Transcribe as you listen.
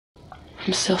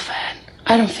I'm still fat.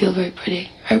 I don't feel very pretty.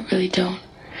 I really don't.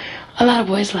 A lot of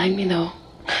boys like me though.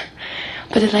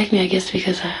 But they like me, I guess,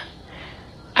 because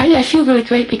I feel really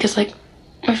great because, like,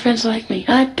 my friends like me.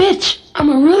 And I bitch.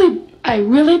 I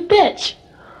really bitch.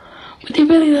 But they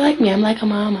really like me. I'm like a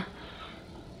mama.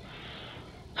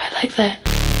 I like that.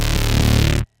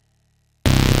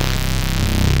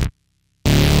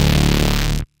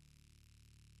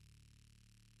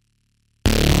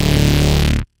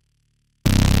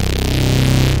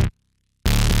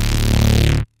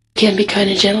 You can't be kind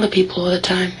and gentle to people all the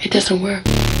time. It doesn't work.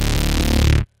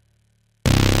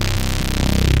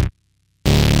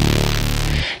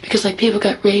 Because, like, people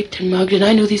got raped and mugged, and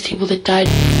I knew these people that died.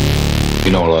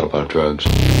 You know a lot about drugs.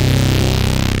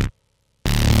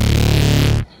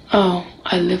 Oh,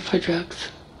 I live for drugs.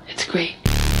 It's great.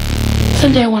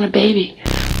 Someday I want a baby.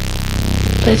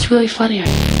 But it's really funny.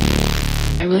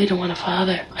 I really don't want a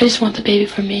father. I just want the baby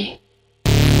for me.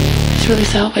 It's really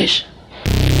selfish.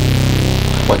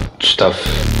 What stuff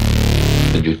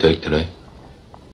did you take today?